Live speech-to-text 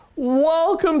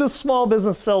Welcome to Small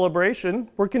Business Celebration.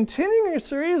 We're continuing our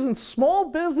series in small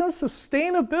business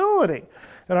sustainability.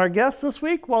 And our guest this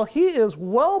week, well, he is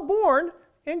well born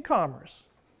in commerce.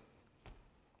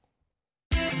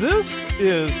 This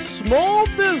is Small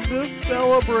Business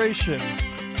Celebration.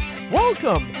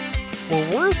 Welcome,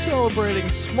 where we're celebrating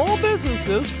small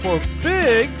businesses for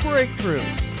big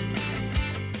breakthroughs.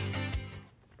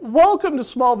 Welcome to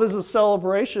Small Business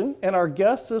Celebration, and our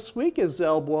guest this week is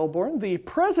Zeb Wellborn, the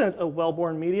president of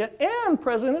Wellborn Media and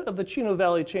president of the Chino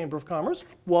Valley Chamber of Commerce.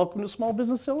 Welcome to Small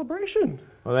Business Celebration.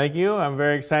 Well, thank you. I'm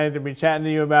very excited to be chatting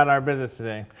to you about our business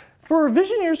today. For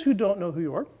visionaries who don't know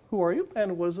who are you,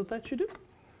 and what is it that you do?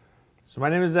 So my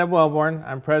name is Zeb Wellborn.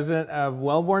 I'm president of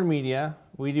Wellborn Media.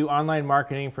 We do online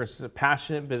marketing for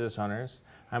passionate business owners.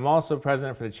 I'm also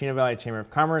president for the Chino Valley Chamber of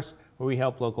Commerce, where we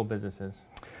help local businesses.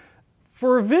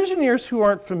 For visionaries who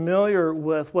aren't familiar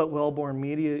with what Wellborn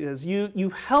Media is, you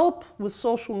help with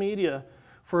social media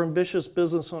for ambitious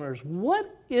business owners.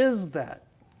 What is that?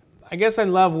 I guess I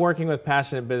love working with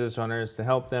passionate business owners to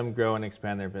help them grow and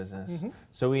expand their business. Mm-hmm.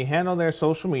 So we handle their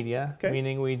social media,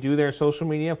 meaning we do their social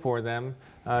media for them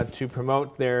to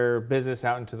promote their business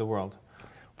out into the world.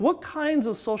 What kinds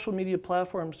of social media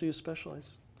platforms do you specialize?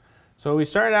 So we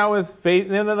started out with like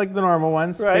the normal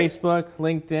ones, right. Facebook,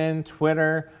 LinkedIn,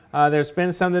 Twitter. There's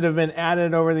been some that have been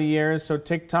added over the years. So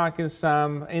TikTok is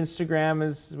some, Instagram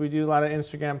is, we do a lot of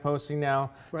Instagram posting now.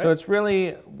 Right. So it's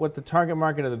really what the target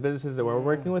market of the businesses that we're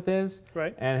working with is,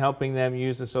 right. and helping them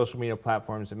use the social media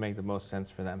platforms that make the most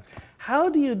sense for them. How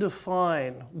do you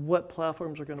define what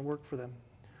platforms are going to work for them?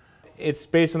 It's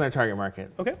based on their target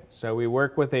market. Okay. So we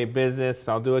work with a business.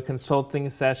 I'll do a consulting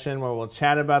session where we'll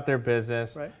chat about their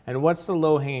business. Right. And what's the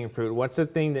low-hanging fruit? What's the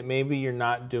thing that maybe you're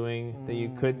not doing that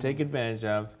you could take advantage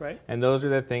of? Right. And those are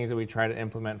the things that we try to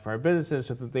implement for our businesses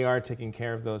so that they are taking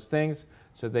care of those things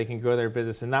so that they can grow their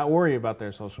business and not worry about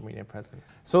their social media presence.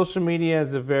 Social media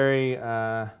is a very...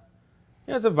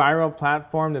 it's a viral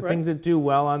platform. The things that do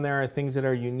well on there are things that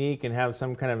are unique and have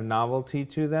some kind of novelty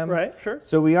to them. Right, sure.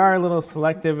 So we are a little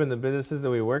selective in the businesses that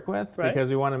we work with because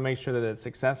we want to make sure that it's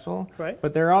successful. Right.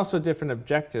 But there are also different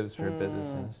objectives for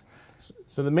businesses.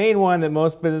 So the main one that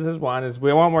most businesses want is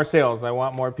we want more sales. I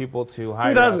want more people to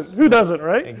hire us. Who doesn't,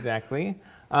 right? Exactly.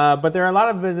 But there are a lot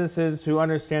of businesses who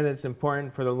understand that it's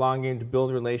important for the long game to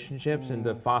build relationships and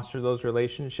to foster those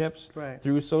relationships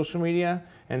through social media.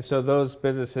 And so those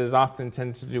businesses often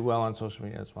tend to do well on social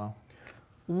media as well.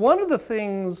 One of the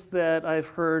things that I've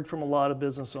heard from a lot of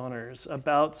business owners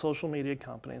about social media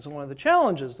companies, and one of the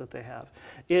challenges that they have,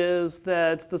 is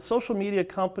that the social media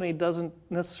company doesn't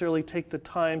necessarily take the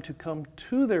time to come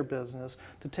to their business,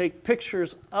 to take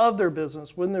pictures of their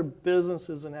business when their business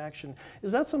is in action.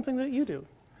 Is that something that you do?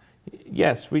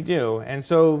 Yes, we do. And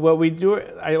so what we do,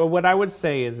 what I would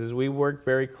say is we work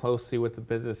very closely with the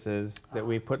businesses that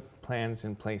we put plans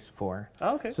in place for.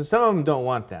 Oh, okay. So some of them don't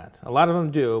want that. A lot of them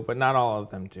do, but not all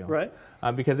of them do. Right.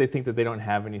 Because they think that they don't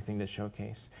have anything to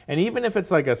showcase. And even if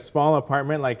it's like a small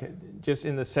apartment, like just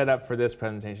in the setup for this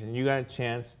presentation, you got a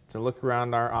chance to look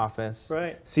around our office,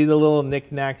 see the little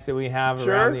knickknacks that we have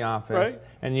around the office,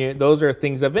 and those are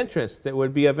things of interest that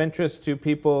would be of interest to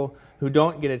people who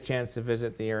don't get a chance to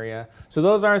visit the area. So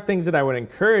those are things that I would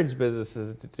encourage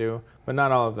businesses to do, but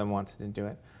not all of them want to do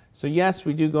it. So yes,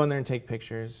 we do go in there and take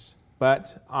pictures,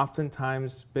 but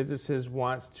oftentimes businesses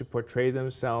want to portray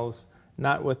themselves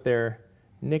not with their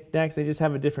knickknacks, they just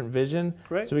have a different vision.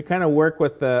 Right. So we kind of work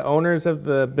with the owners of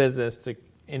the business to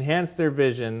enhance their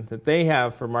vision that they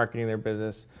have for marketing their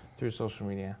business through social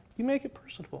media. You make it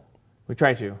personable. We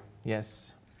try to,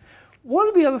 yes. One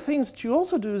of the other things that you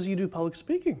also do is you do public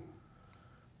speaking.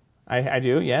 I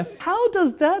do, yes. How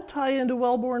does that tie into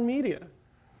Wellborn Media?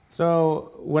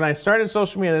 So when I started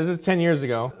social media, this is 10 years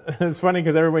ago. It's funny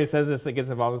because everybody says this that gets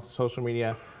involved with social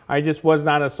media. I just was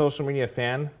not a social media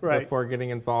fan before getting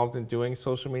involved in doing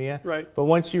social media. Right. But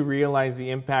once you realize the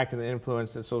impact and the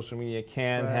influence that social media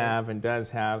can have and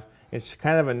does have, it's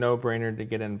kind of a no-brainer to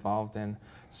get involved in.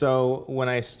 So when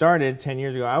I started 10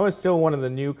 years ago, I was still one of the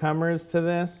newcomers to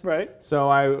this. Right. So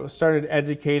I started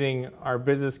educating our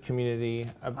business community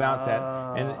about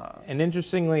that. And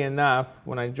interestingly enough,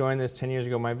 when I joined this 10 years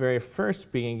ago, my very first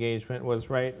speaking engagement was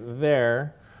right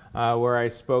there, where I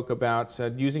spoke about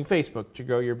using Facebook to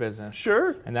grow your business.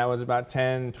 Sure. And that was about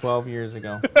 10, 12 years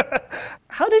ago.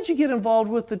 How did you get involved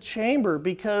with the chamber?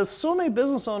 Because so many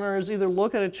business owners either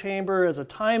look at a chamber as a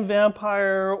time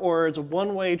vampire or as a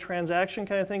one-way transaction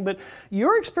kind of thing, but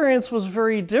your experience was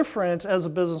very different as a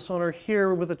business owner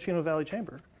here with the Chino Valley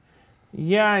Chamber.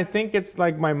 Yeah, I think it's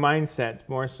like my mindset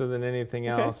more so than anything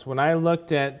else. When I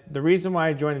looked at, the reason why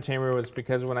I joined the chamber was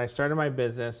because when I started my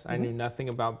business, I knew nothing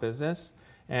about business,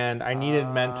 and I needed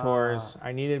mentors.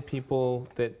 I needed people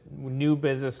that knew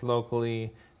business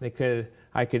locally.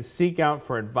 I could seek out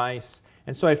for advice.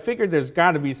 And so I figured there's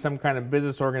got to be some kind of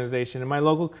business organization in my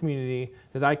local community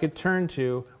that I could turn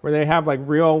to where they have like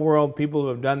real world people who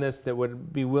have done this that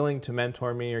would be willing to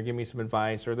mentor me or give me some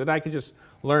advice, or that I could just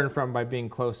learn from by being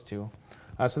close to.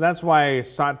 So that's why I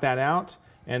sought that out.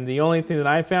 And the only thing that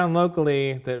I found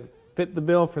locally that fit the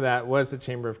bill for that was the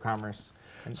Chamber of Commerce.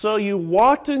 So you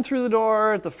walked in through the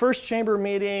door at the first chamber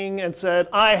meeting and said,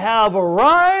 I have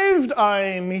arrived,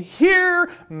 I'm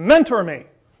here, mentor me.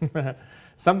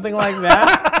 Something like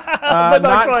that.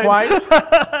 Not quite.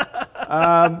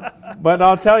 But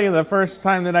I'll tell you the first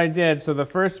time that I did, so the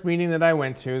first meeting that I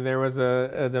went to, there was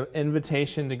an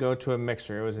invitation to go to a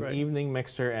mixer. It was an evening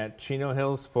mixer at Chino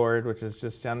Hills Ford, which is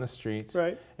just down the street.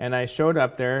 Right. And I showed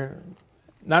up there.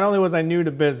 Not only was I new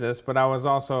to business, but I was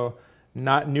also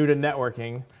not new to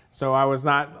networking. So I was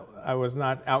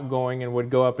not outgoing and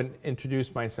would go up and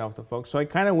introduce myself to folks. So I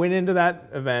kind of went into that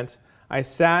event. I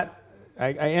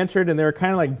entered and they were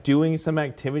kind of like doing some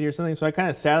activity or something. So I kind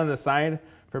of sat on the side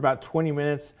for about 20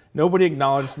 minutes. Nobody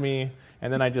acknowledged me,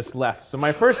 and then I just left. So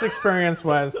my first experience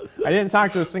was I didn't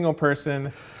talk to a single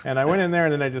person, and I went in there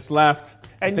and then I just left.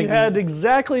 And you had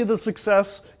exactly the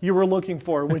success you were looking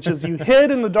for, which is you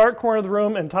hid in the dark corner of the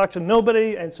room and talked to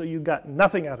nobody, and so you got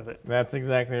nothing out of it. That's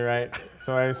exactly right.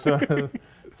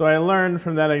 So I learned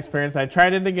from that experience. I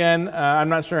tried it again. I'm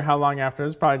not sure how long after. It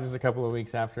was probably just a couple of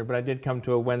weeks after, but I did come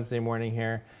to a Wednesday morning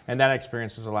here, and that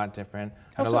experience was a lot different.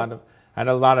 I had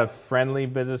a lot of friendly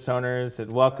business owners that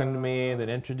welcomed me, that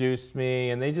introduced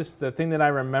me, and the thing that I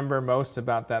remember most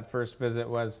about that first visit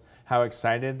was how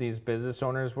excited these business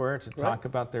owners were to talk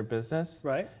about their business.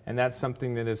 Right. And that's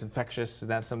something that is infectious.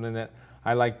 That's something that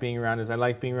I like being around, I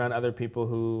like being around other people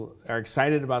who are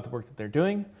excited about the work that they're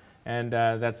doing. And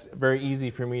that's very easy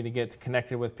for me to get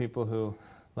connected with people who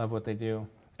love what they do.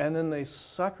 And then they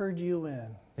suckered you in.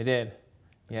 They did,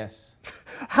 yes.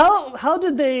 How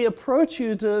did they approach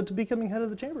you to becoming head of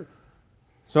the chamber?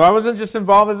 So I wasn't just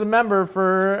involved as a member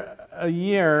for a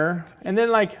year. And then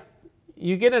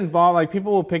you get involved,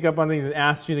 people will pick up on things and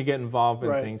ask you to get involved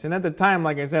in things. And at the time,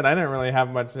 like I said, I didn't really have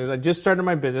much. I just started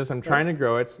my business. I'm trying to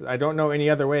grow it. I don't know any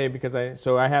other way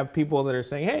so I have people that are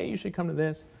saying, hey, you should come to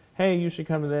this. Hey, you should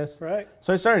come to this. Right.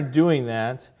 So I started doing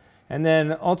that. And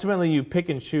then ultimately you pick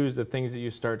and choose the things that you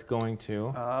start going to.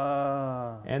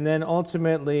 And then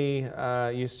ultimately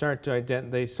they start to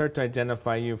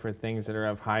identify you for things that are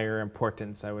of higher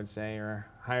importance, I would say, or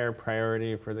higher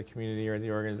priority for the community or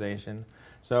the organization.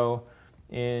 So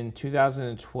in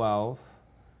 2012,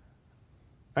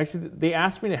 actually they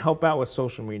asked me to help out with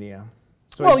social media.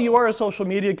 So you are a social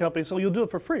media company, so you'll do it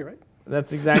for free, right?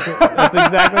 That's exactly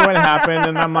what happened,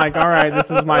 and I'm like, all right, this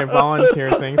is my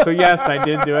volunteer thing. So yes, I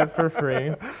did do it for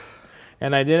free,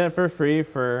 and I did it for free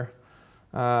for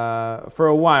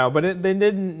a while. But they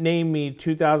didn't name me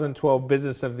 2012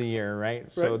 Business of the Year,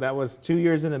 right? So that was 2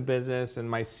 years in a business, and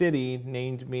my city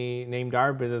named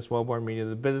our business, Wellborn Media,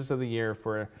 the Business of the Year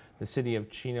for the city of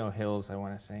Chino Hills, I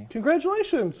want to say.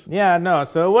 Congratulations! Yeah, no,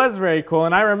 so it was very cool,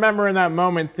 and I remember in that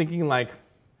moment thinking I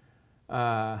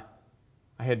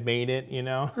had made it,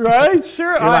 Right,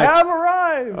 sure, I have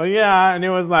arrived. Oh yeah, and it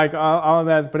was all of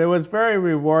that, but it was very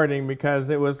rewarding because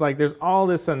it was there's all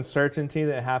this uncertainty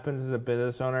that happens as a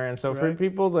business owner, and so for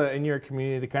people in your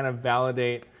community to kind of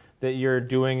validate that you're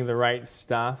doing the right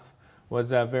stuff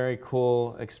was a very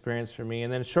cool experience for me.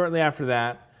 And then shortly after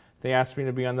that, they asked me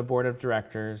to be on the board of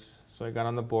directors, so I got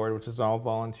on the board, which is all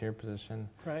volunteer position.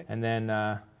 Right. And then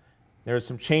there was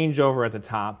some changeover at the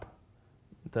top.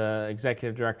 The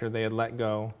executive director they had let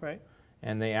go,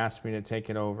 and they asked me to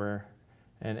take it over.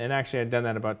 And actually I'd done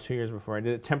that about 2 years before. I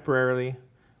did it temporarily.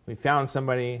 We found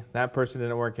somebody, that person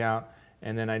didn't work out,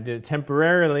 and then I did it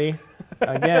temporarily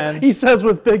again. He says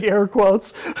with big air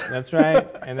quotes. That's right.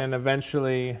 And then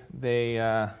eventually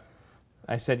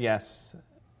I said yes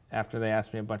after they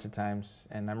asked me a bunch of times,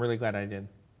 and I'm really glad I did.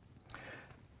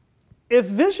 If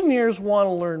Visioneers want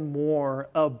to learn more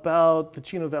about the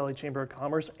Chino Valley Chamber of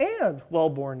Commerce and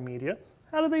Wellborn Media,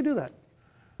 how do they do that?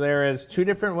 There is two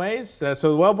different ways.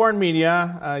 So Wellborn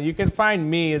Media, you can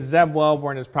find me. Zeb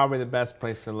Wellborn is probably the best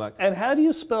place to look. And how do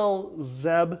you spell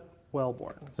Zeb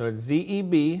Wellborn? So it's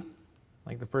Z-E-B,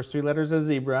 like the first three letters of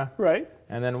zebra. Right.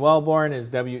 And then Wellborn is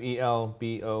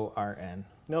W-E-L-B-O-R-N.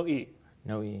 No E.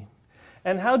 No E.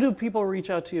 And how do people reach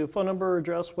out to you? Phone number,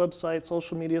 address, website,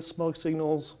 social media, smoke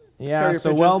signals? Yeah,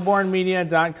 so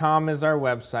wellbornmedia.com is our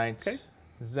website. Okay.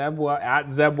 Zeb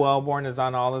Wellborn is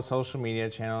on all the social media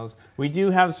channels. We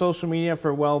do have social media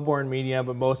for Wellborn Media,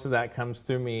 but most of that comes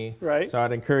through me. Right. So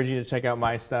I'd encourage you to check out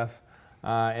my stuff.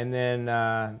 And then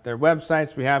their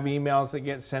websites, we have emails that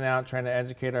get sent out trying to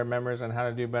educate our members on how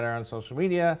to do better on social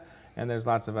media. And there's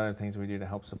lots of other things we do to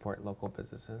help support local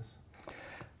businesses.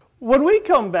 When we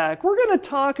come back, we're going to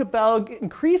talk about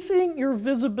increasing your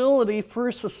visibility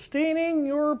for sustaining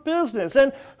your business.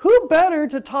 And who better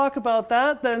to talk about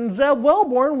that than Zeb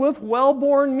Wellborn with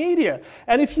Wellborn Media?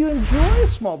 And if you enjoy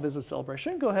Small Business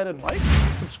Celebration, go ahead and like,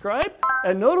 subscribe,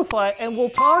 and notify, and we'll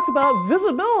talk about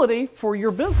visibility for your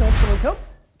business when we come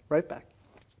right back.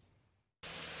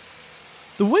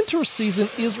 The winter season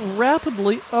is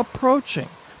rapidly approaching,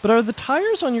 but are the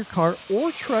tires on your car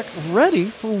or truck ready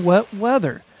for wet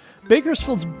weather?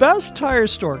 Bakersfield's best tire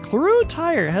store, Cleroux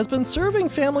Tire, has been serving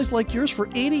families like yours for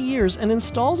 80 years and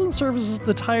installs and services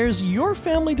the tires your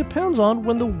family depends on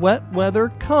when the wet weather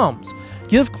comes.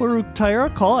 Give Cleroux Tire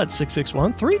a call at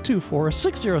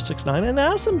 661-324-6069 and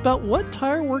ask them about what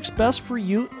tire works best for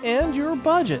you and your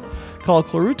budget. Call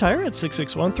Cleroux Tire at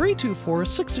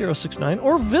 661-324-6069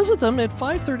 or visit them at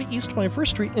 530 East 21st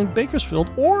Street in Bakersfield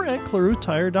or at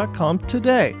ClerouxTire.com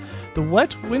today. The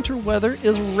wet winter weather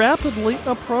is rapidly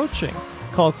approaching.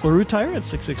 Call Cleroux Tire at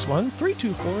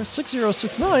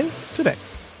 661-324-6069 today.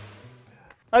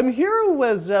 I'm here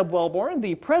with Zeb Wellborn,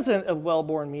 the president of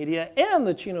Wellborn Media and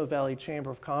the Chino Valley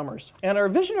Chamber of Commerce. And our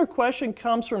visioner question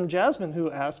comes from Jasmine, who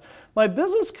asks, my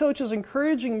business coach is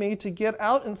encouraging me to get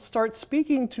out and start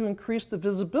speaking to increase the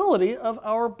visibility of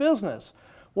our business.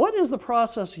 What is the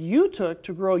process you took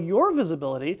to grow your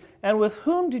visibility, and with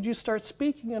whom did you start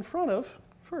speaking in front of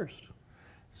first?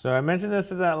 So I mentioned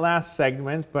this in that last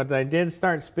segment, but I did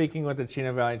start speaking with the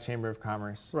Chino Valley Chamber of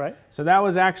Commerce. Right. So that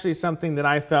was actually something that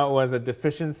I felt was a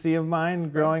deficiency of mine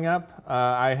growing up.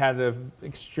 I had an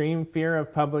extreme fear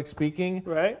of public speaking.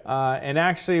 Right. And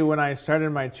actually, when I started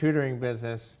my tutoring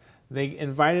business, they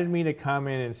invited me to come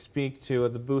in and speak to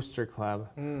the Booster Club.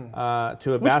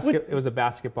 It was a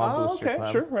basketball booster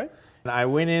club. Sure, right. And I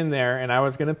went in there and I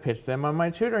was going to pitch them on my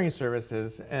tutoring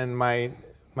services, and my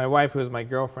wife, who was my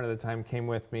girlfriend at the time, came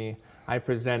with me. I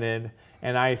presented,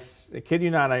 and I kid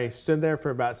you not, I stood there for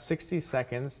about 60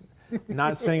 seconds,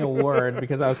 not saying a word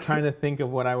because I was trying to think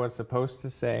of what I was supposed to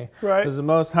say. Right. It was the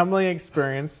most humbling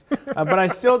experience, but they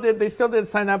still did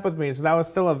sign up with me, so that was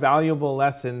still a valuable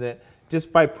lesson that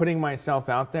just by putting myself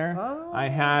out there,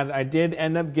 I did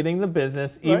end up getting the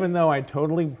business, even though I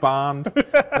totally bombed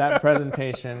that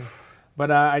presentation. But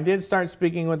I did start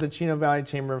speaking with the Chino Valley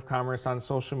Chamber of Commerce on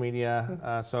social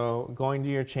media. So going to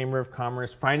your Chamber of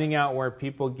Commerce, finding out where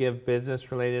people give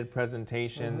business-related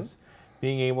presentations,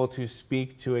 being able to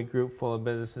speak to a group full of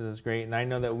businesses is great. And I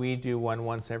know that we do one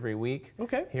once every week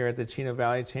here at the Chino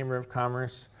Valley Chamber of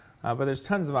Commerce. But there's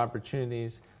tons of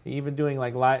opportunities. Even doing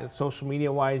like live, social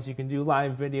media-wise, you can do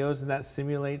live videos, and that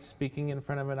simulates speaking in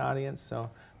front of an audience. So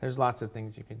there's lots of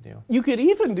things you can do. You could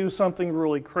even do something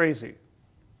really crazy.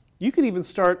 You could even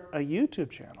start a YouTube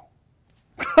channel.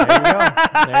 There you go.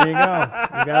 There you go. You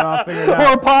got it all figured out.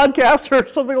 Or a podcast or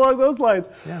something along those lines.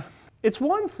 Yeah. It's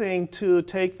one thing to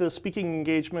take the speaking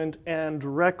engagement and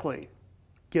directly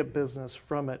get business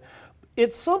from it.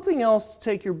 It's something else to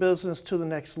take your business to the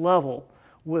next level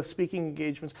with speaking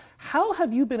engagements. How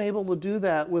have you been able to do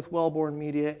that with Wellborn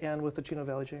Media and with the Chino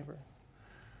Valley Chamber?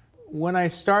 When I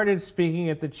started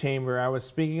speaking at the Chamber, I was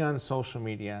speaking on social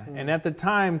media. And at the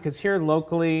time, because here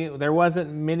locally, there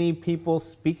wasn't many people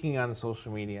speaking on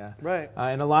social media. Right.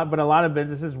 But a lot of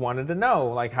businesses wanted to know,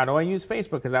 like, how do I use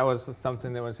Facebook? Because that was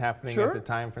something that was happening at the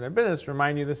time for their business.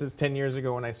 Remind you, this is 10 years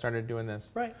ago when I started doing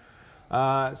this. Right.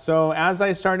 So as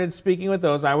I started speaking with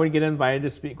those, I would get invited to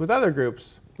speak with other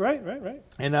groups. Right.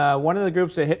 And one of the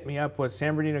groups that hit me up was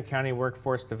San Bernardino County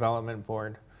Workforce Development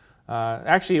Board.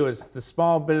 Actually, it was the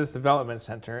Small Business Development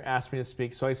Center asked me to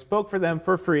speak. So I spoke for them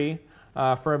for free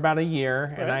for about a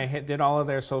year, and I did all of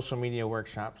their social media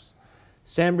workshops.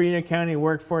 San Bernardino County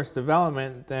Workforce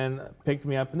Development then picked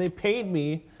me up, and they paid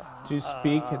me to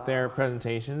speak at their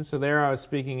presentations. So there I was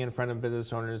speaking in front of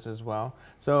business owners as well.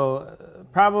 So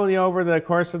probably over the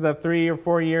course of the 3 or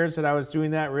 4 years that I was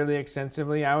doing that really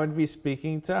extensively, I would be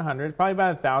speaking to hundreds, probably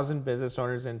about 1,000 business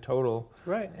owners in total.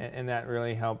 Right. And that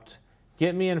really helped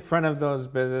get me in front of those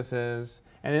businesses.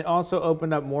 And it also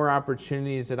opened up more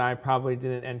opportunities that I probably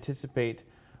didn't anticipate,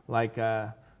 like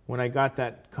when I got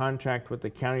that contract with the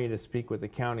county to speak with the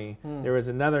county, there was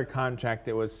another contract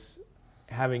that was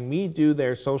having me do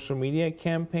their social media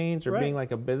campaigns or being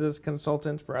like a business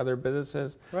consultant for other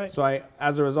businesses. Right. So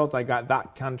as a result, I got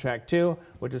that contract too,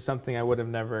 which is something I would have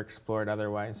never explored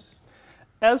otherwise.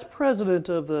 As president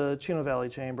of the Chino Valley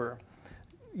Chamber,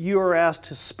 you are asked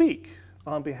to speak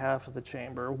on behalf of the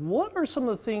chamber. What are some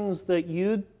of the things that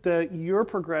your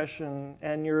progression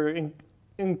and your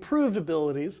improved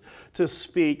abilities to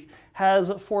speak has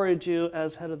afforded you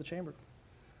as head of the chamber?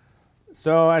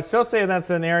 So I still say that's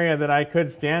an area that I could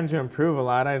stand to improve a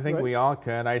lot. I think we all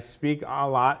could. I speak a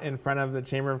lot in front of the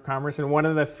Chamber of Commerce, and one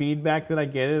of the feedback that I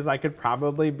get is I could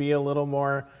probably be a little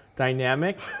more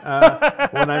dynamic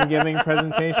when I'm giving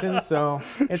presentations. So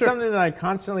it's something that I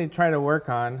constantly try to work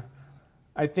on.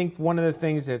 I think one of the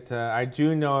things that I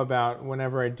do know about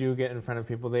whenever I do get in front of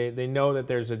people, they know that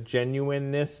there's a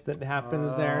genuineness that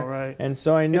happens there. Right. And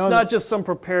so I know it's not just some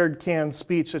prepared canned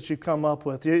speech that you come up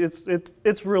with.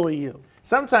 It's really you.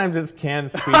 Sometimes it's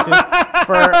canned speeches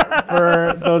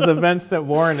for those events that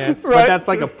warrant it, but that's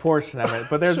like a portion of it.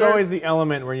 But there's always the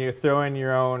element where you throw in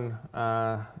your own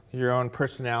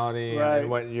personality and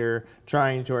what you're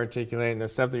trying to articulate and the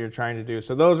stuff that you're trying to do.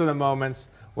 So those are the moments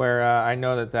where I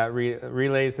know that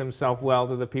relays himself well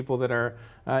to the people that are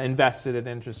invested and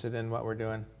interested in what we're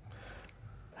doing.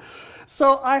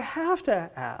 So I have to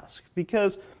ask,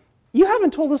 because you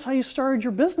haven't told us how you started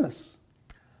your business.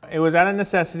 It was out of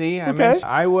necessity.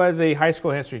 I was a high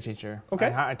school history teacher.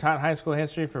 I taught high school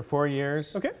history for 4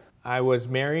 years. I was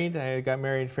married. I got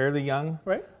married fairly young.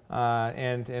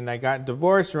 And I got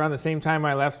divorced around the same time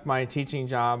I left my teaching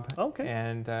job.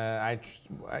 And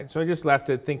so I just left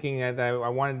it thinking that I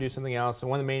wanted to do something else. And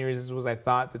one of the main reasons was I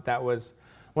thought that was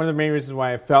one of the main reasons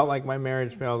why I felt like my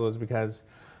marriage failed was because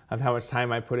of how much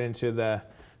time I put into the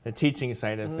teaching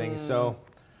side of things. So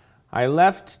I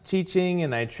left teaching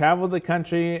and I traveled the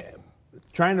country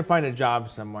trying to find a job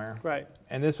somewhere.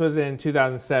 And this was in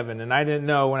 2007, and I didn't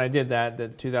know when I did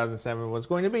that 2007 was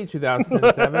going to be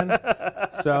 2007.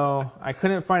 So I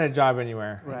couldn't find a job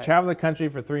anywhere. I traveled the country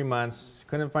for 3 months,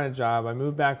 couldn't find a job. I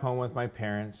moved back home with my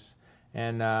parents,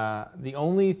 and the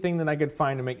only thing that I could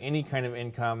find to make any kind of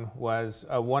income was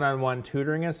a one-on-one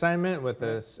tutoring assignment with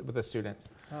a student.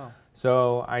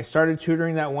 So I started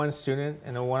tutoring that one student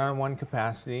in a one-on-one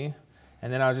capacity,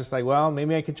 and then I was just like, well,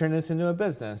 maybe I could turn this into a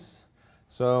business.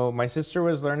 So my sister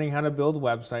was learning how to build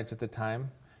websites at the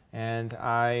time, and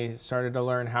I started to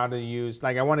learn how to use,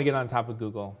 I want to get on top of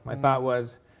Google. My thought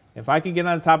was, if I could get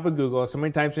on top of Google,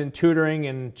 somebody types in tutoring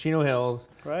in Chino Hills,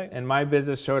 and my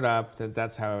business showed up,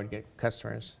 that's how I would get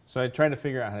customers. So I tried to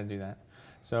figure out how to do that.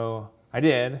 So I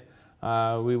did.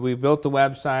 We built the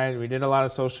website. We did a lot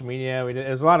of social media. It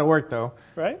was a lot of work, though.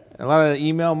 A lot of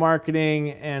email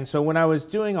marketing. And so when I was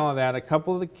doing all of that, a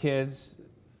couple of the kids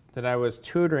that I was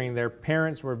tutoring, their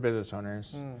parents were business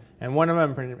owners. And one of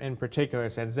them in particular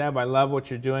said, Zeb, I love what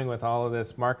you're doing with all of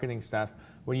this marketing stuff.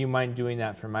 Would you mind doing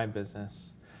that for my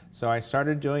business? So I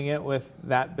started doing it with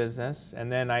that business, and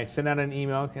then I sent out an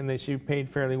email, and she paid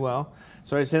fairly well.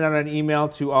 So I sent out an email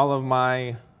to all of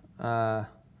my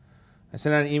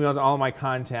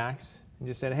contacts and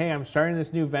just said, hey, I'm starting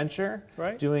this new venture,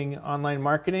 doing online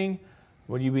marketing.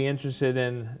 Would you be interested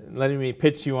in letting me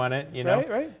pitch you on it?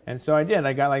 And so I did.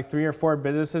 I got like 3 or 4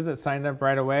 businesses that signed up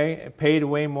right away. It paid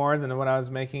way more than what I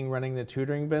was making running the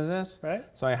tutoring business.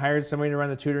 So I hired somebody to run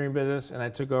the tutoring business, and I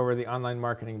took over the online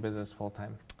marketing business full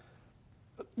time.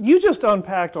 You just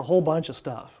unpacked a whole bunch of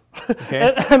stuff,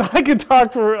 and I could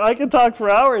talk for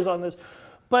hours on this,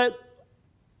 but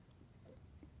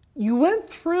you went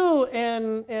through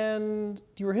and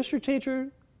you were a history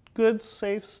teacher, good,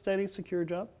 safe, steady, secure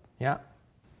job.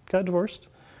 Got divorced,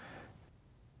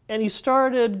 and you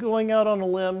started going out on a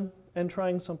limb and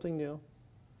trying something new,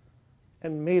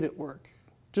 and made it work.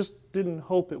 Just didn't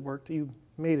hope it worked. You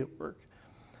made it work.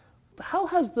 How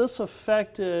has this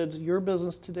affected your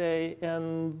business today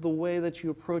and the way that you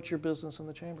approach your business in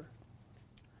the chamber?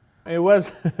 It was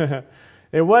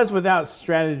it was without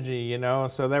strategy,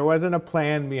 so there wasn't a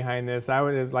plan behind this.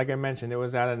 Like I mentioned, it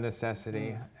was out of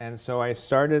necessity. And so I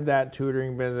started that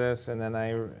tutoring business, and then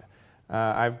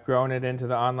I've grown it into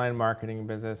the online marketing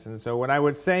business. And so what I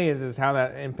would say is how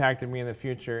that impacted me in the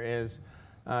future is,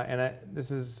 this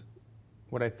is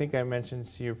what I think I mentioned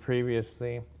to you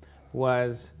previously,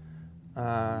 was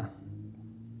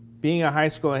being a high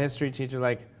school history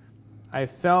teacher, I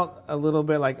felt a little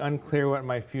bit unclear what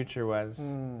my future was,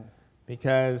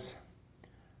 because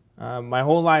my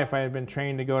whole life I had been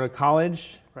trained to go to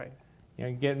college,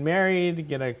 get married,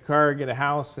 get a car, get a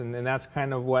house, and that's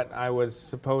kind of what I was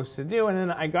supposed to do. And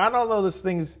then I got all those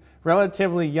things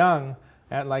relatively young,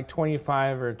 at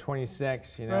 25 or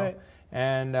 26, and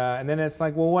then it's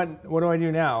like, well, what do I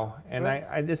do now? And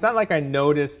it's not like I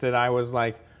noticed that I was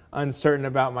uncertain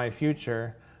about my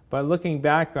future, but looking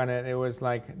back on it, it was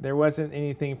like there wasn't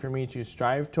anything for me to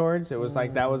strive towards. It was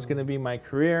like that was going to be my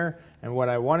career and what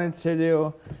I wanted to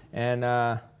do, and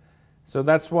So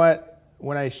that's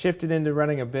when I shifted into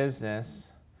running a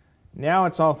business, now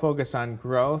it's all focused on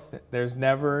growth. There's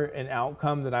never an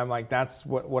outcome that I'm like, that's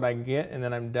what I get and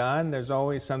then I'm done. There's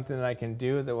always something that I can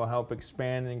do that will help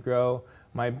expand and grow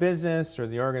my business or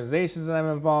the organizations that I'm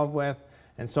involved with.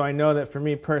 And so I know that for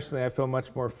me personally, I feel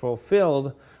much more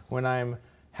fulfilled when I'm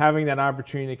having that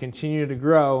opportunity to continue to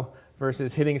grow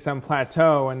versus hitting some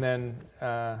plateau and then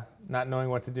not knowing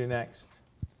what to do next.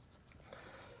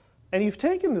 And you've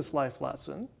taken this life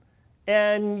lesson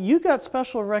and you got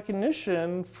special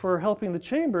recognition for helping the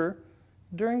Chamber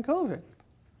during COVID.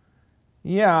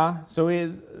 Yeah, so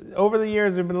over the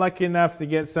years we've been lucky enough to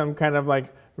get some kind of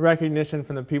like recognition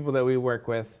from the people that we work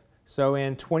with. So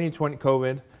in 2020,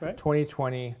 COVID, right.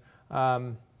 2020,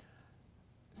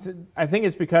 so I think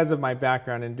it's because of my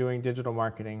background in doing digital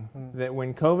marketing that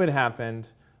when COVID happened,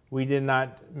 we did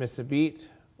not miss a beat.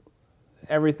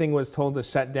 Everything was told to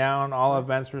shut down. All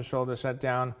events were told to shut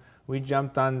down. We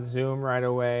jumped on Zoom right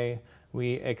away.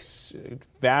 We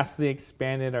vastly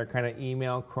expanded our kind of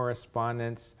email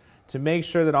correspondence to make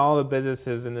sure that all the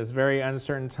businesses in this very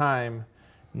uncertain time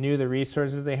knew the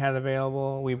resources they had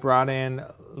available. We brought in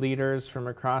leaders from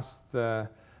across the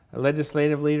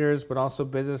legislative leaders, but also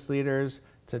business leaders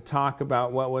to talk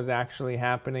about what was actually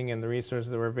happening and the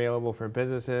resources that were available for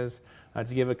businesses,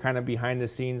 to give a kind of behind the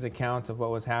scenes account of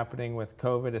what was happening with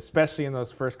COVID, especially in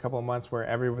those first couple of months where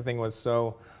everything was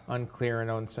so unclear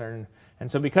and uncertain.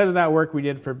 And so because of that work we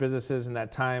did for businesses in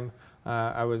that time,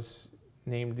 I was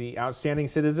named the Outstanding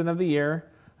Citizen of the Year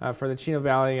for the Chino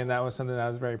Valley, and that was something that I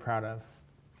was very proud of.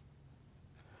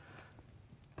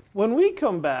 When we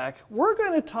come back, we're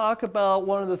going to talk about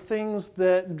one of the things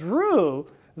that drew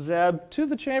Zeb to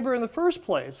the Chamber in the first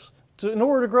place. In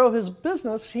order to grow his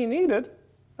business, he needed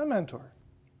a mentor.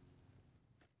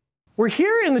 We're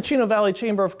here in the Chino Valley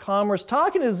Chamber of Commerce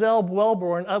talking to Zeb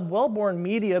Wellborn of Wellborn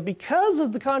Media because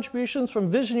of the contributions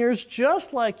from visionaries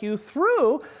just like you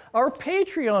through our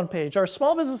Patreon page, our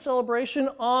small business celebration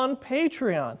on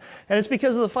Patreon. And it's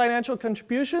because of the financial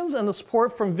contributions and the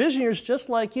support from visionaries just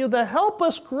like you that help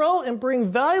us grow and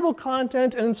bring valuable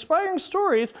content and inspiring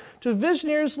stories to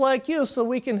visionaries like you so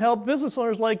we can help business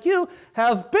owners like you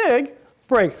have big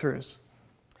breakthroughs.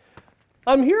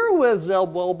 I'm here with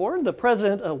Zeb Wellborn, the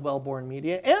president of Wellborn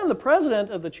Media and the president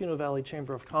of the Chino Valley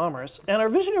Chamber of Commerce. And our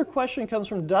visionary question comes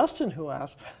from Dustin, who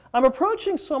asks, I'm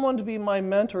approaching someone to be my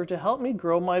mentor to help me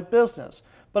grow my business,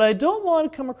 but I don't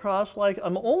want to come across like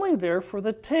I'm only there for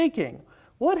the taking.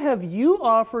 What have you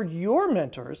offered your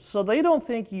mentors so they don't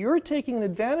think you're taking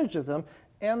advantage of them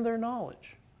and their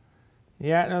knowledge?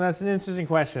 Yeah, no, that's an interesting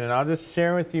question. And I'll just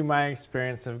share with you my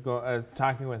experience of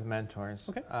talking with mentors.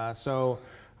 Okay.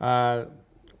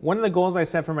 One of the goals I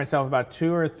set for myself about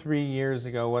 2 or 3 years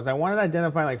ago was I wanted to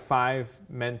identify like 5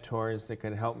 mentors that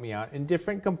could help me out in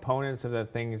different components of the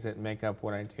things that make up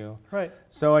what I do. Right.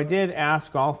 So I did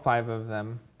ask all 5 of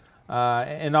them,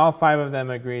 and all 5 of them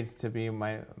agreed to be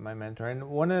my mentor. And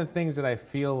one of the things that I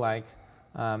feel like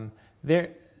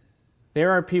there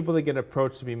are people that get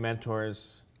approached to be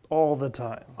mentors all the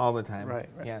time. All the time. Right.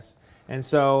 Yes. And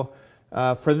so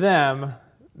for them,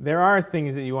 there are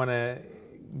things that you want to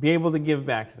be able to give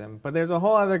back to them. But there's a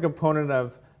whole other component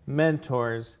of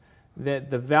mentors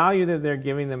that the value that they're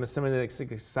giving them is somebody that's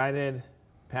excited,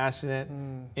 passionate,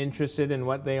 interested in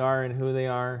what they are and who they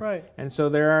are. Right. And so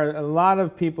there are a lot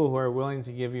of people who are willing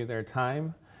to give you their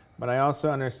time, but I also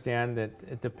understand that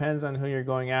it depends on who you're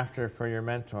going after for your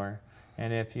mentor.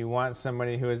 And if you want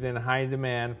somebody who is in high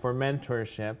demand for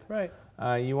mentorship, right.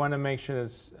 You want to make sure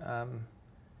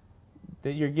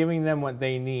that you're giving them what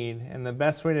they need. And the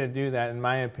best way to do that, in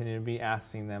my opinion, would be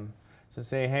asking them. So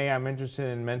say, hey, I'm interested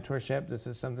in mentorship. This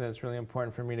is something that's really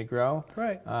important for me to grow.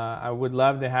 Right. I would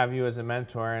love to have you as a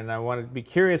mentor, and I want to be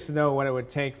curious to know what it would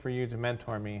take for you to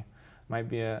mentor me. Might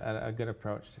be a good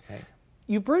approach to take.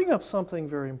 You bring up something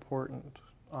very important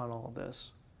on all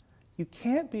this. You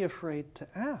can't be afraid to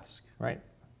ask. Right.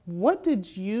 What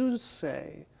did you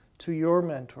say to your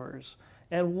mentors,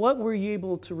 and what were you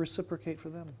able to reciprocate for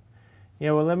them?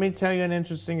 Yeah, well, let me tell you an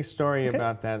interesting story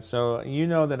about that. So you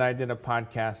know that I did a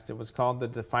podcast. It was called the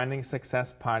Defining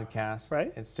Success Podcast.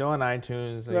 Right. It's still on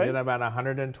iTunes. I did about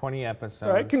 120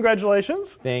 episodes. Right.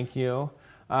 Congratulations. Thank you.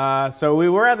 So we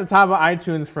were at the top of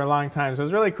iTunes for a long time. So it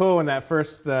was really cool when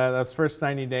those first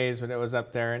 90 days when it was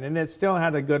up there. And it still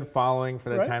had a good following for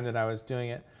the time that I was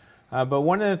doing it. But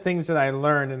one of the things that I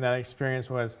learned in that experience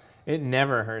was it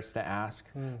never hurts to ask.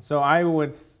 So I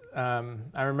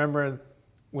remember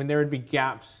when there would be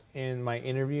gaps in my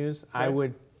interviews, I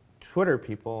would Twitter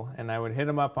people, and I would hit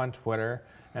them up on Twitter,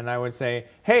 and I would say,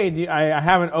 hey, I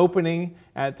have an opening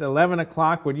at 11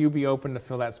 o'clock. Would you be open to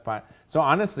fill that spot? So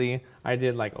honestly, I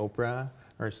did like Oprah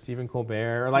or Stephen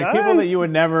Colbert, or like people that you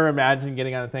would never imagine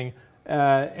getting on the thing.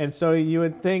 And so you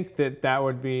would think that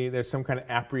would be, there's some kind of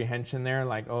apprehension there,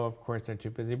 like, oh, of course they're too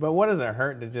busy. But what does it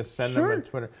hurt to just send them a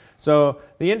Twitter? So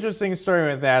the interesting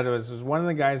story with that was one of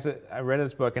the guys that I read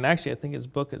his book, and actually I think his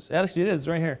book is, actually it is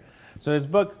right here. So his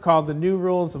book called The New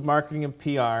Rules of Marketing and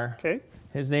PR. Okay.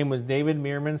 His name was David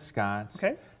Meerman Scott.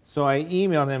 Okay. So I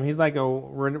emailed him. He's like a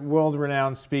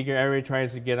world-renowned speaker. Everybody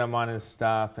tries to get him on his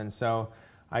stuff. And so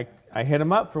I hit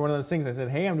him up for one of those things. I said,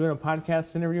 hey, I'm doing a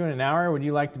podcast interview in an hour. Would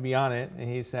you like to be on it? And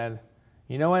he said,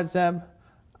 you know what, Zeb?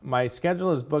 My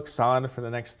schedule is booked solid for the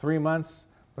next 3 months,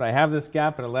 but I have this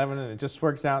gap at 11 and it just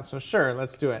works out. So sure,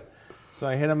 let's do it. So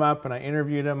I hit him up and I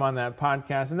interviewed him on that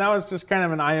podcast. And that was just kind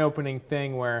of an eye-opening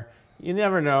thing where you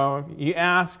never know. You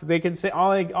ask, they can say,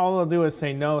 all they'll do is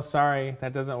say, no, sorry,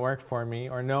 that doesn't work for me,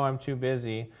 or no, I'm too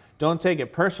busy. Don't take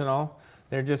it personal.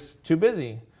 They're just too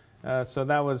busy. So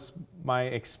that was my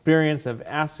experience of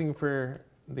asking for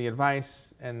the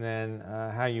advice, and then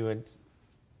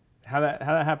how that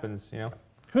happens, you know.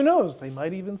 Who knows? They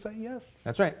might even say yes.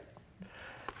 That's right.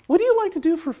 What do you like to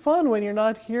do for fun when you're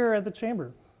not here at the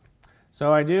chamber?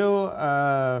 So I do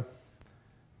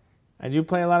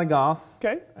play a lot of golf.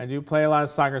 Okay. I do play a lot of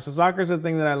soccer. So soccer is the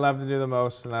thing that I love to do the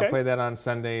most, and I play that on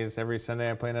Sundays. Every Sunday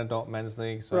I play an adult men's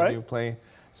league, so I do play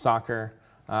soccer.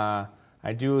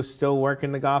 I do still work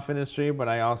in the golf industry, but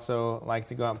I also like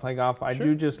to go out and play golf. I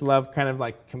do just love kind of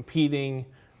like competing,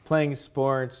 playing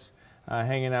sports,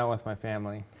 hanging out with my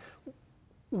family.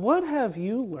 What have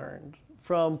you learned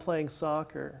from playing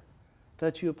soccer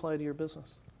that you apply to your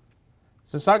business?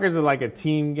 So soccer is like a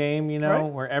team game, you know,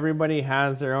 where everybody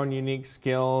has their own unique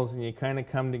skills and you kind of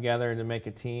come together to make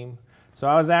a team. So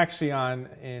I was actually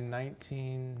in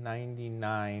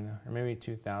 1999 or maybe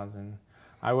 2000,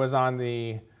 I was on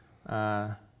the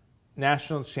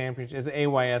national championship, it's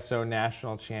AYSO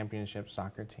national championship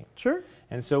soccer team. Sure.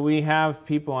 And so we have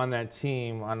people on that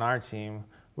team, on our team.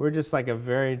 We're just like a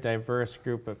very diverse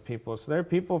group of people. So there are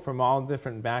people from all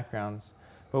different backgrounds,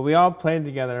 but we all played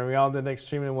together and we all did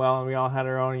extremely well, and we all had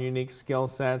our own unique skill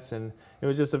sets, and it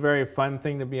was just a very fun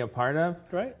thing to be a part of.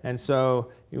 Right. And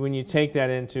so when you take that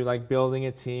into like building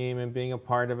a team and being a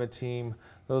part of a team,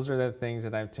 those are the things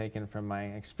that I've taken from my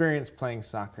experience playing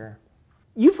soccer.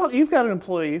 You've got an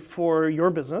employee for your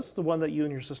business, the one that you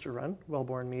and your sister run,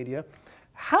 Wellborn Media.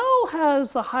 How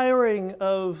has the hiring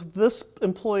of this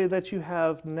employee that you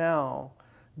have now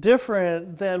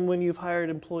different than when you've hired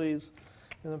employees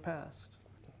in the past?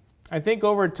 I think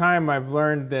over time I've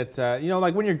learned that,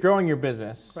 like when you're growing your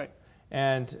business, right.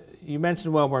 And you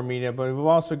mentioned Wellborn Media, but we've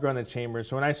also grown the Chamber.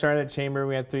 So when I started at Chamber,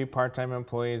 we had 3 part-time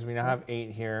employees. We now have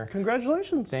 8 here.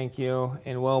 Congratulations. Thank you.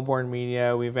 In Wellborn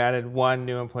Media, we've added 1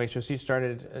 new employee. So she's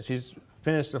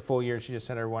finished a full year. She just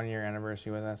had her 1-year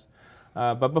anniversary with us.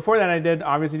 But before that, I did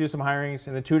obviously do some hirings.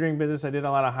 In the tutoring business, I did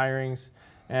a lot of hirings.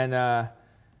 And I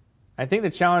think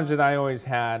the challenge that I always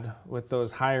had with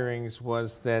those hirings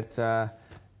was that I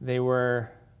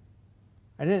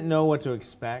didn't know what to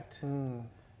expect.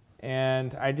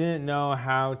 And I didn't know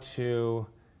how to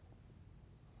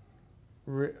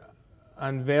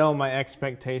unveil my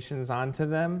expectations onto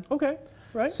them. Okay,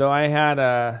 right. So I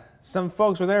had some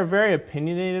folks where they were very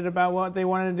opinionated about what they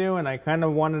wanted to do, and I kind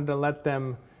of wanted to let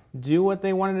them do what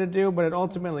they wanted to do, but it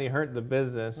ultimately hurt the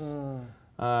business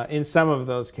in some of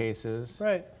those cases.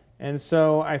 Right. And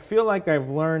so I feel like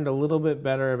I've learned a little bit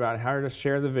better about how to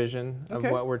share the vision of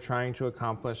what we're trying to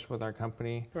accomplish with our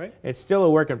company. Right. It's still a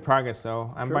work in progress,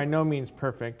 though. I'm by no means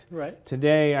perfect. Right.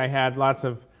 Today I had lots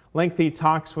of lengthy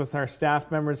talks with our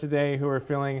staff members today who were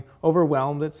feeling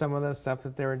overwhelmed at some of the stuff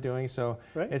that they were doing. So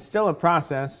it's still a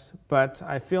process, but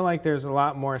I feel like there's a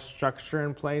lot more structure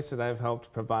in place that I've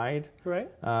helped provide.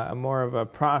 Right. More of a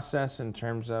process in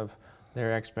terms of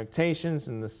their expectations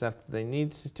and the stuff that they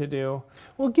need to do.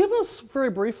 Well, give us very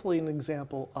briefly an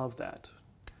example of that.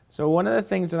 So one of the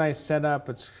things that I set up,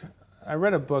 I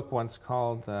read a book once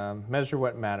called Measure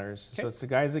What Matters. So it's the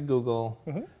guys at Google.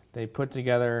 They put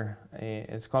together,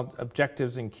 it's called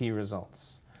Objectives and Key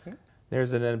Results.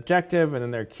 There's an objective and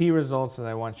then there are key results that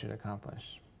I want you to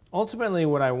accomplish. Ultimately,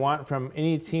 what I want from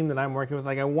any team that I'm working with,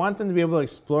 I want them to be able to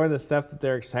explore the stuff that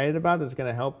they're excited about that's going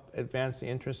to help advance the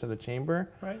interests of the chamber.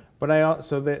 Right. But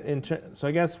so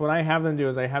I guess what I have them do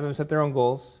is I have them set their own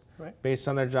goals based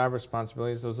on their job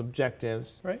responsibilities, those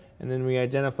objectives. Right. And then we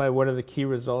identify what are the key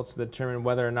results to determine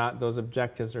whether or not those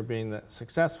objectives are being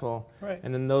successful. Right.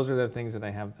 And then those are the things that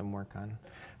I have them work on.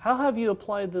 How have you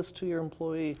applied this to your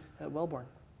employee at Wellborn?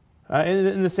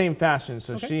 In the same fashion.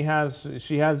 So Okay.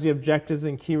 she has the objectives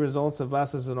and key results of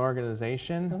us as an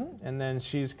organization, and then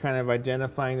she's kind of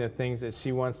identifying the things that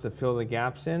she wants to fill the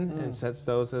gaps in and sets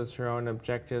those as her own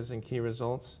objectives and key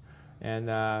results. And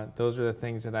those are the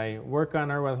things that I work on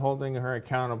her with, holding her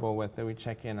accountable with, that we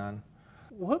check in on.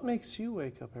 What makes you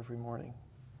wake up every morning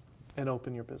and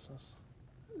open your business?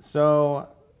 So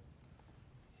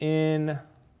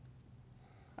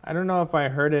I don't know if I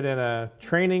heard it in a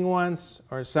training once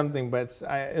or something, but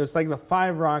it was like the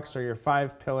 5 rocks or your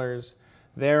 5 pillars.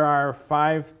 There are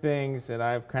 5 things that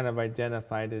I've kind of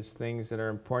identified as things that are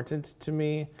important to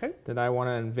me, that I want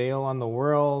to unveil on the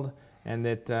world, and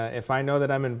that if I know that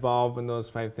I'm involved in those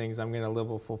 5 things, I'm going to live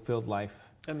a fulfilled life.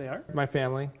 And they are? My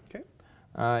family. Okay.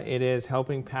 It is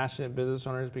helping passionate business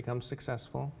owners become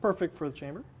successful. Perfect for the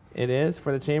Chamber. It is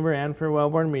for the Chamber and for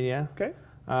Wellborn Media. Okay.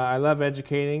 I love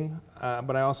educating,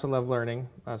 but I also love learning,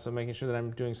 so making sure that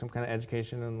I'm doing some kind of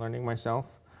education and learning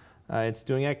myself. It's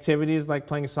doing activities like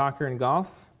playing soccer and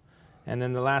golf, and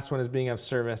then the last one is being of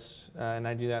service, and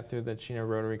I do that through the Chino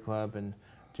Rotary Club and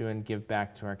give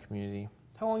back to our community.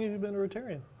 How long have you been a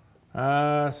Rotarian?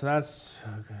 So that's...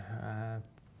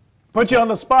 Put you on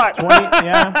the spot.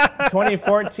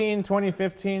 2014,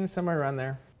 2015, somewhere around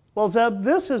there. Well, Zeb,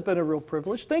 this has been a real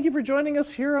privilege. Thank you for joining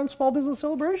us here on Small Business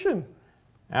Celebration.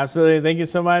 Absolutely. Thank you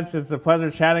so much. It's a pleasure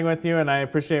chatting with you, and I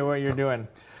appreciate what you're doing.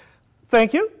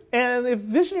 Thank you. And if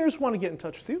visionaries want to get in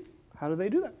touch with you, how do they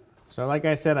do that? So like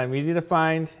I said, I'm easy to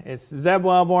find. It's Zeb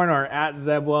Wellborn or at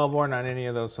Zeb Wellborn on any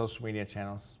of those social media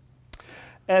channels.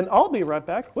 And I'll be right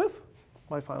back with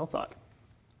my final thought.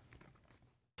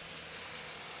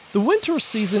 The winter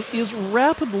season is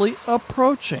rapidly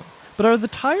approaching, but are the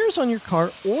tires on your car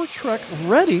or truck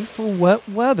ready for wet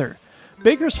weather?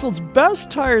 Bakersfield's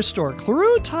best tire store,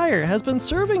 Cleroux Tire, has been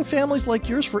serving families like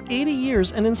yours for 80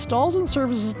 years and installs and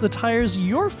services the tires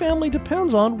your family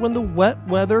depends on when the wet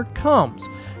weather comes.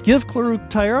 Give Cleroux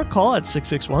Tire a call at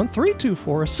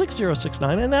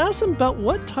 661-324-6069 and ask them about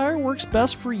what tire works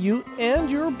best for you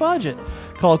and your budget.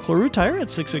 Call Cleroux Tire at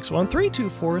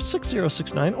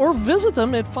 661-324-6069 or visit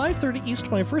them at 530 East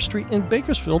 21st Street in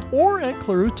Bakersfield or at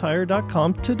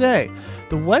ClerouxTire.com today.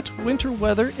 The wet winter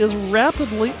weather is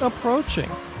rapidly approaching.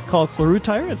 Call Cleroux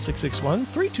Tire at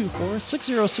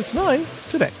 661-324-6069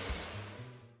 today.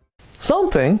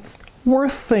 Something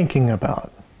worth thinking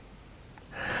about.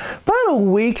 About a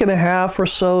week and a half or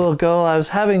so ago, I was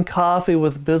having coffee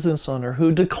with a business owner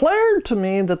who declared to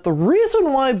me that the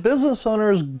reason why business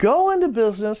owners go into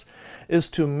business is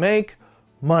to make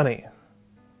money.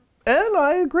 And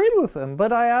I agreed with him,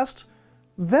 but I asked,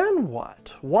 then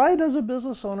what? Why does a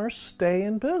business owner stay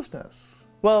in business?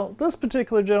 Well, this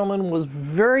particular gentleman was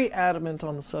very adamant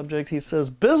on the subject. He says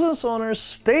business owners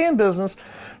stay in business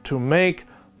to make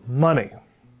money.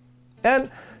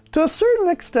 And to a certain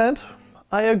extent,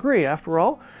 I agree. After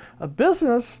all, a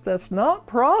business that's not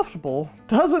profitable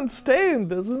doesn't stay in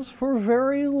business for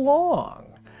very long.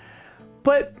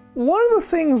 But one of the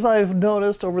things I've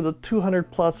noticed over the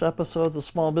 200 plus episodes of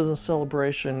Small Business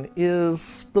Celebration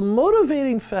is the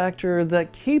motivating factor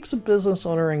that keeps a business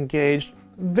owner engaged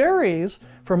varies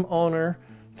from owner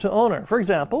to owner. For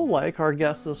example, like our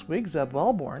guest this week, Zeb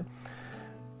Wellborn.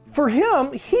 For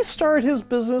him, he started his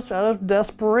business out of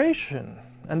desperation.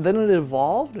 And then it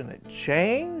evolved and it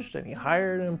changed and he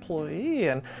hired an employee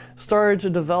and started to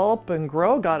develop and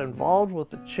grow, got involved with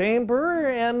the chamber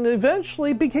and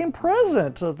eventually became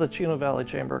president of the Chino Valley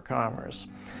Chamber of Commerce.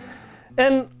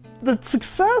 And the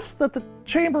success that the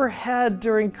chamber had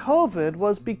during COVID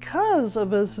was because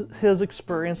of his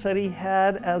experience that he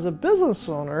had as a business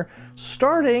owner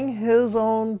starting his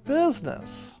own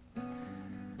business.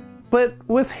 But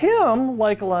with him,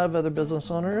 like a lot of other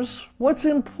business owners, what's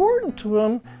important to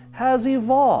him has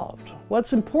evolved.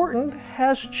 What's important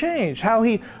has changed. How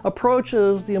he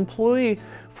approaches the employee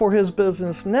for his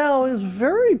business now is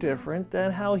very different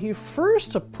than how he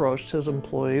first approached his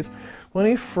employees when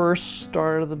he first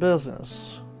started the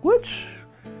business. Which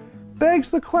begs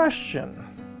the question,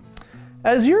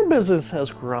 as your business has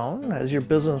grown, as your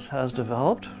business has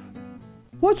developed,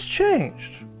 what's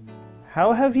changed?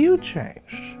 How have you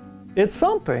changed? It's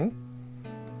something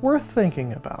worth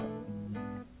thinking about.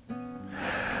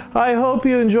 I hope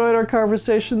you enjoyed our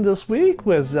conversation this week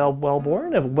with Zeb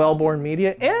Wellborn of Wellborn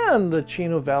Media and the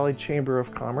Chino Valley Chamber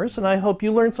of Commerce, and I hope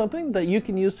you learned something that you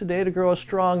can use today to grow a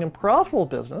strong and profitable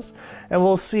business. And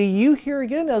we'll see you here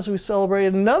again as we celebrate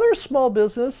another small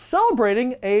business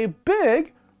celebrating a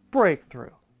big breakthrough.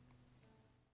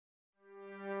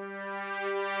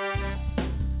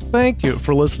 Thank you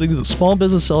for listening to the Small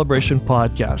Business Celebration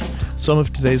podcast. Some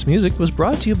of today's music was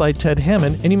brought to you by Ted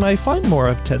Hammond, and you may find more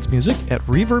of Ted's music at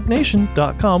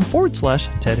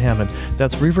reverbnation.com/Ted Hammond.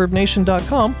 That's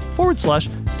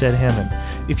reverbnation.com/Ted Hammond.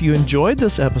 If you enjoyed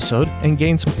this episode and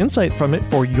gained some insight from it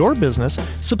for your business,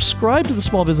 subscribe to the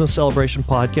Small Business Celebration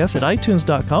podcast at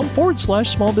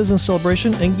itunes.com/Small Business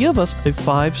Celebration and give us a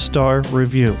 5-star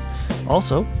review.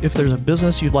 Also, if there's a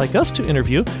business you'd like us to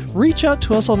interview, reach out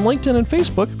to us on LinkedIn and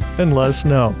Facebook and let us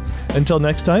know. Until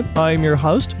next time, I'm your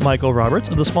host, Michael Roberts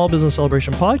of the Small Business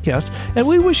Celebration podcast, and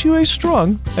we wish you a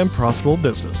strong and profitable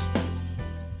business.